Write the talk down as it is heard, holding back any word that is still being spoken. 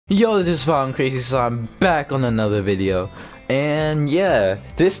Yo, this is Fallen Crazy, so I'm back on another video. And yeah,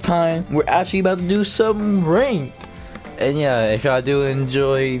 this time we're actually about to do some ranked. And yeah, if y'all do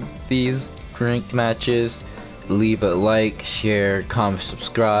enjoy these ranked matches, leave a like, share, comment,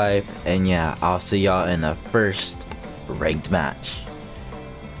 subscribe, and yeah, I'll see y'all in the first ranked match.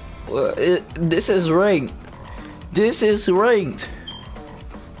 This is ranked. This is ranked.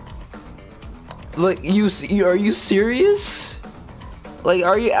 Like, are you serious? Like,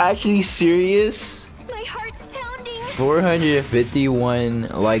 are you actually serious? My heart's pounding. 451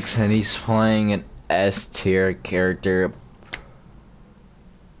 likes and he's playing an S tier character.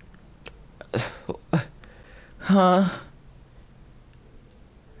 Huh?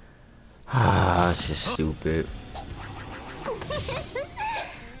 Ah, it's just stupid.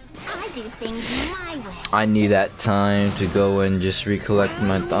 I do things my way. I need that time to go and just recollect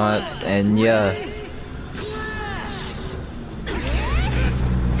my thoughts, and yeah.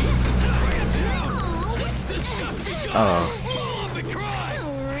 Oh.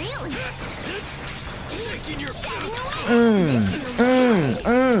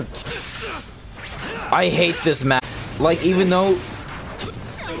 I hate this map. Like, even though...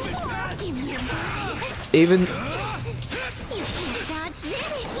 Even...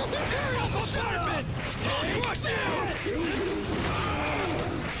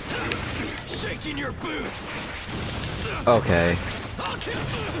 Shaking your boots. Okay.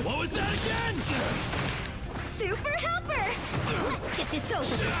 What was that again? Super helper. Let's get this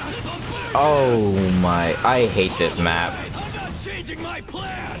over. Oh my, I hate this map. I'm not changing my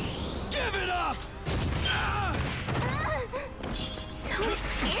plan. Give it up. So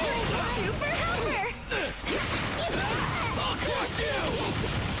scary. Super helper. I'll crush you.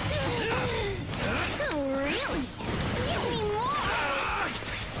 Oh, really? Give me more.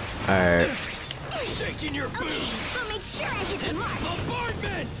 Alright. Shaking your Okay, boots. I'll make sure I hit the mark.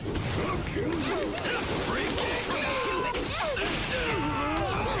 Bombardment. Freak it. Do it.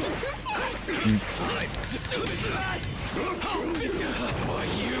 I'm stupid fast. Why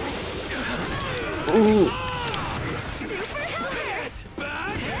you? Ooh. Super helper.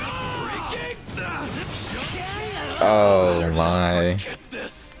 Back. Freaking. Oh my. Get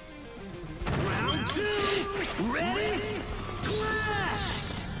this. Round two. Ready? Clash.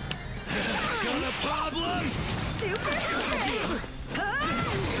 Got a problem? Super helper.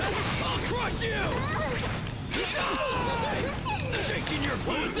 I'll crush you. Shaking your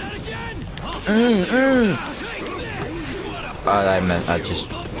boots that again? Take this. What a I just...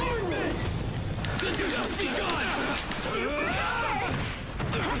 bombardment. This has just begun.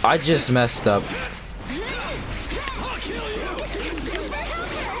 I just messed up. I'll kill you.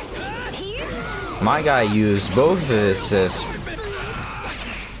 My guy used both of his assists.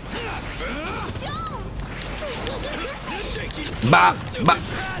 Bop, bop.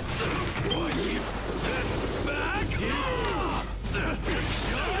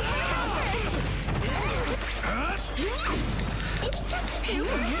 It's just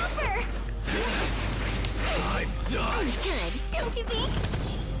super helper. I'm done. Good, don't you think?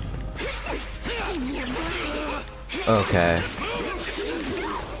 Give me your blood. Okay.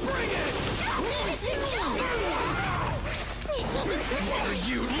 What are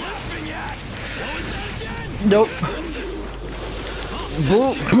you laughing at? What was that again? Nope.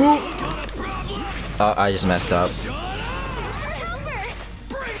 Boop, boop. Got a problem? Oh, I just messed up. Shut up.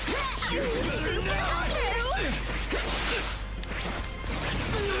 Super helper. You better not.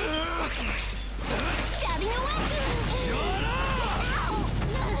 Stabbing away. Shut up.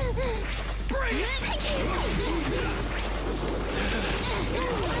 Bring it.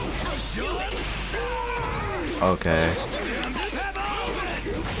 Shut. Okay.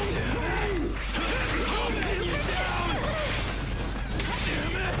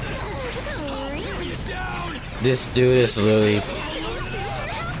 This dude is literally... Hey,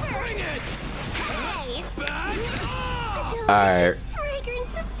 Alright.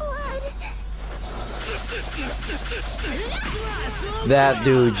 fragrance of blood. That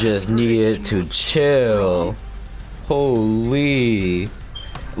dude just needed to chill. Holy.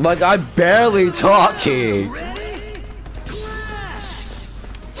 Like, I'm barely talking.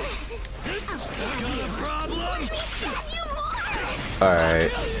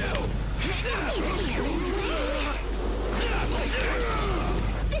 Alright.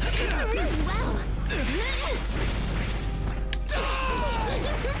 This cuts really well.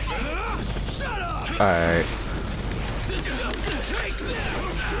 Shut up. Alright.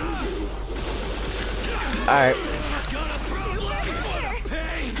 Alright.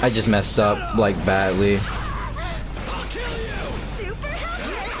 I just messed up, like, badly. I'll kill you. Super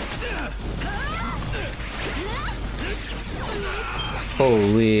helper.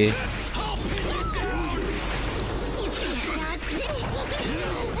 Holy. You can't dodge me.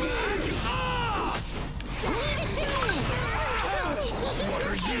 Leave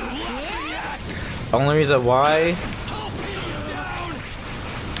it to me. Only reason why?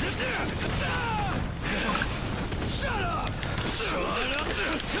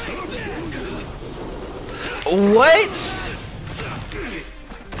 What?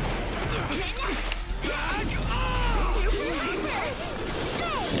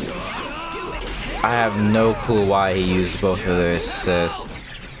 I have no clue why he used both of their assists.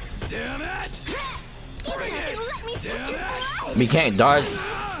 Damn it! Give it up and let me suck your blood. We can't dodge.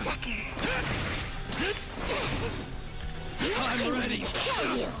 I'm ready.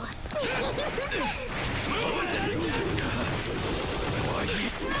 Kill you.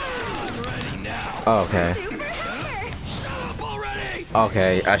 I'm ready now. Okay. Super hammer. Shut up already!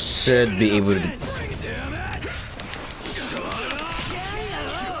 Okay, I should be able to. Damn it!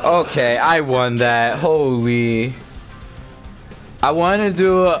 Okay, I won that. Holy. I wanted to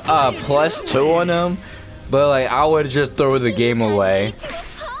do a +2 on him, but like I would just throw the game away. To a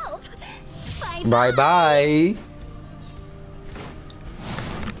pulp. Bye bye.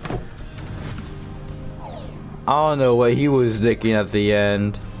 I don't know what he was thinking at the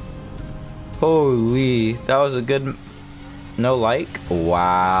end. Holy, that was a good. No like?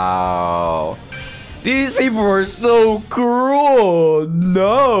 Wow. These people are so cruel.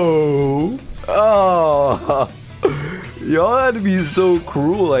 No. Oh. Y'all had to be so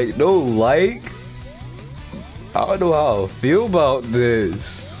cruel. Like, no like. I don't know how I feel about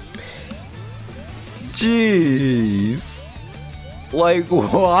this. Jeez. Like,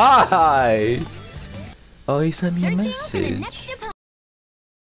 why? Oh, he sent me a Searching for the message. next opponent.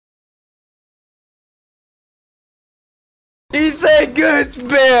 He said good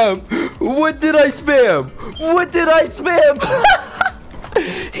spam! What did I spam? What did I spam?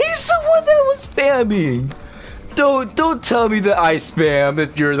 He's the one that was spamming. Don't tell me that I spam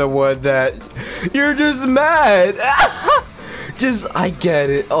if you're the one that you're just mad. I get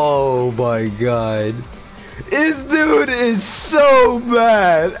it. Oh my god. This dude is so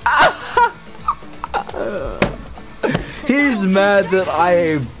mad. He's mad that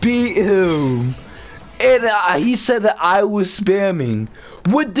I beat him. And he said that I was spamming.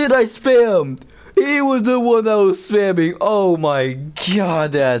 What did I spam? He was the one that was spamming. Oh my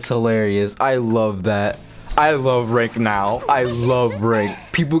god, that's hilarious. I love that. I love rank now. I love rank.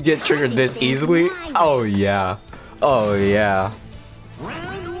 People get triggered this easily. Oh yeah. Oh yeah.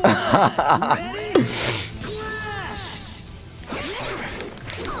 Round one. Ready?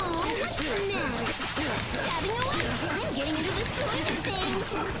 Oh, what's the matter? Stabbing away. I'm getting into the swing of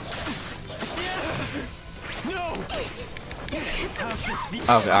things. No! How's this be?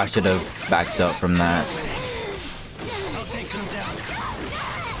 Okay, I should have backed up from that. I'll take him down.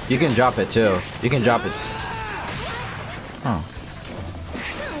 You can drop it too. You can drop it. Oh.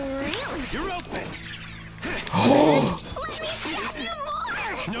 Oh, really? You're open! Oh. Let me stab you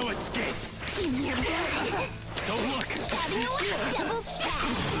more. No escape! Give me your blood. Don't look! Stabbing away. Double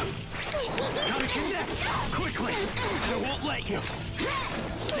stab. Gotta connect! Quickly! I won't let you!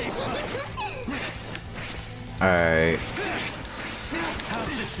 Stay put! Alright.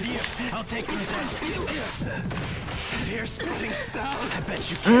 How's this view? I'll take him down. Hair splitting sound. I bet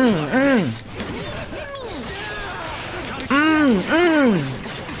you can't.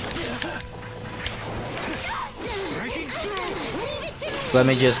 Breaking through. Leave it to me. Let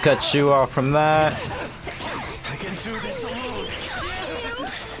me just cut you off from that. I can do this alone.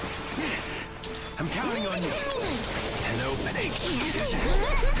 I'm counting on you. An opening.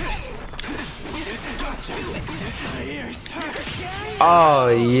 Gotcha. My ears hurt. Oh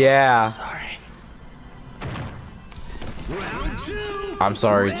yeah. Sorry. Round two. I'm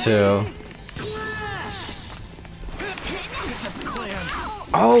sorry too. It's a plan.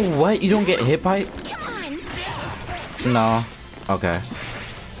 Oh what? You don't get hit by? Come on. No. Okay.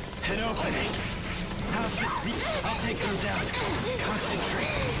 An opening. How's this be? I'll take them down.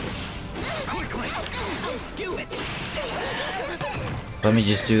 Concentrate. Quickly. Do it. Let me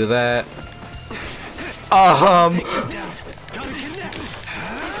just do that. Take them down. Gotta connect.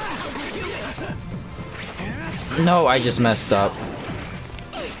 No, I just messed up.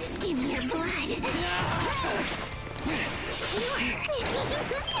 Give me your blood.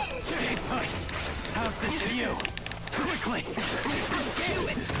 Stay put. How's this view? Quickly. Do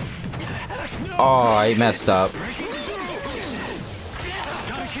it. No. Oh, I messed up. Breaking through.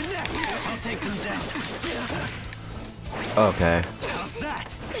 Gotta connect. I'll take them down. Okay. How's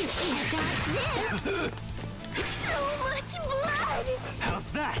that? You can't dodge this. So much blood. How's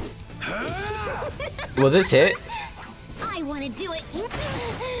that? Will this hit? I I want to do it.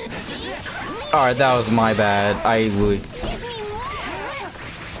 This is it. Alright, that was my bad. I would. Give me more.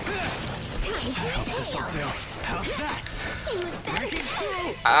 Time to This'll fail. do. How's that? You would better. Breaking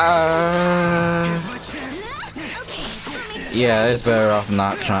through. Uh, Here's my chance. Okay, I'll make yeah, it's better off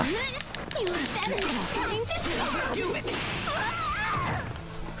not trying. you would better. Time to stop. Do it.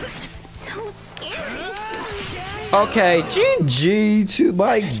 So scary. Okay, GG to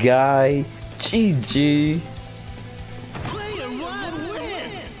my guy. GG. Player one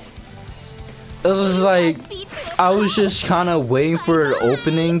wins. It was like, Beat to a I was just kind of waiting for an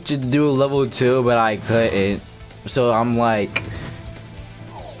opening to do a level 2, but I couldn't. So I'm like,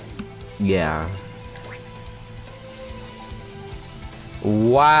 yeah.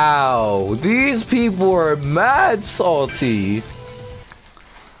 Wow, these people are mad salty.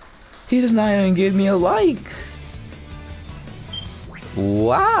 He does not even give me a like.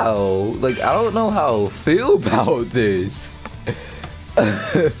 Wow, like I don't know how I feel about this.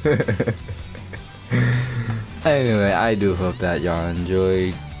 Anyway, I do hope that y'all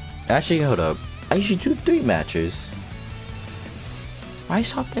enjoyed. Actually, hold up. I should do 3 matches. Why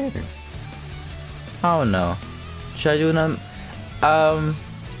stop there? I don't know. Should I do them? I'm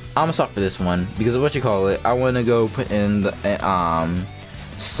gonna stop for this one because of what you call it. I want to go put in the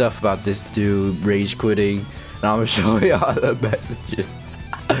stuff about this dude rage quitting, and I'm gonna show y'all the messages.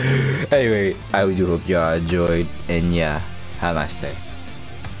 Anyway, I do hope y'all enjoyed, and yeah, have a nice day.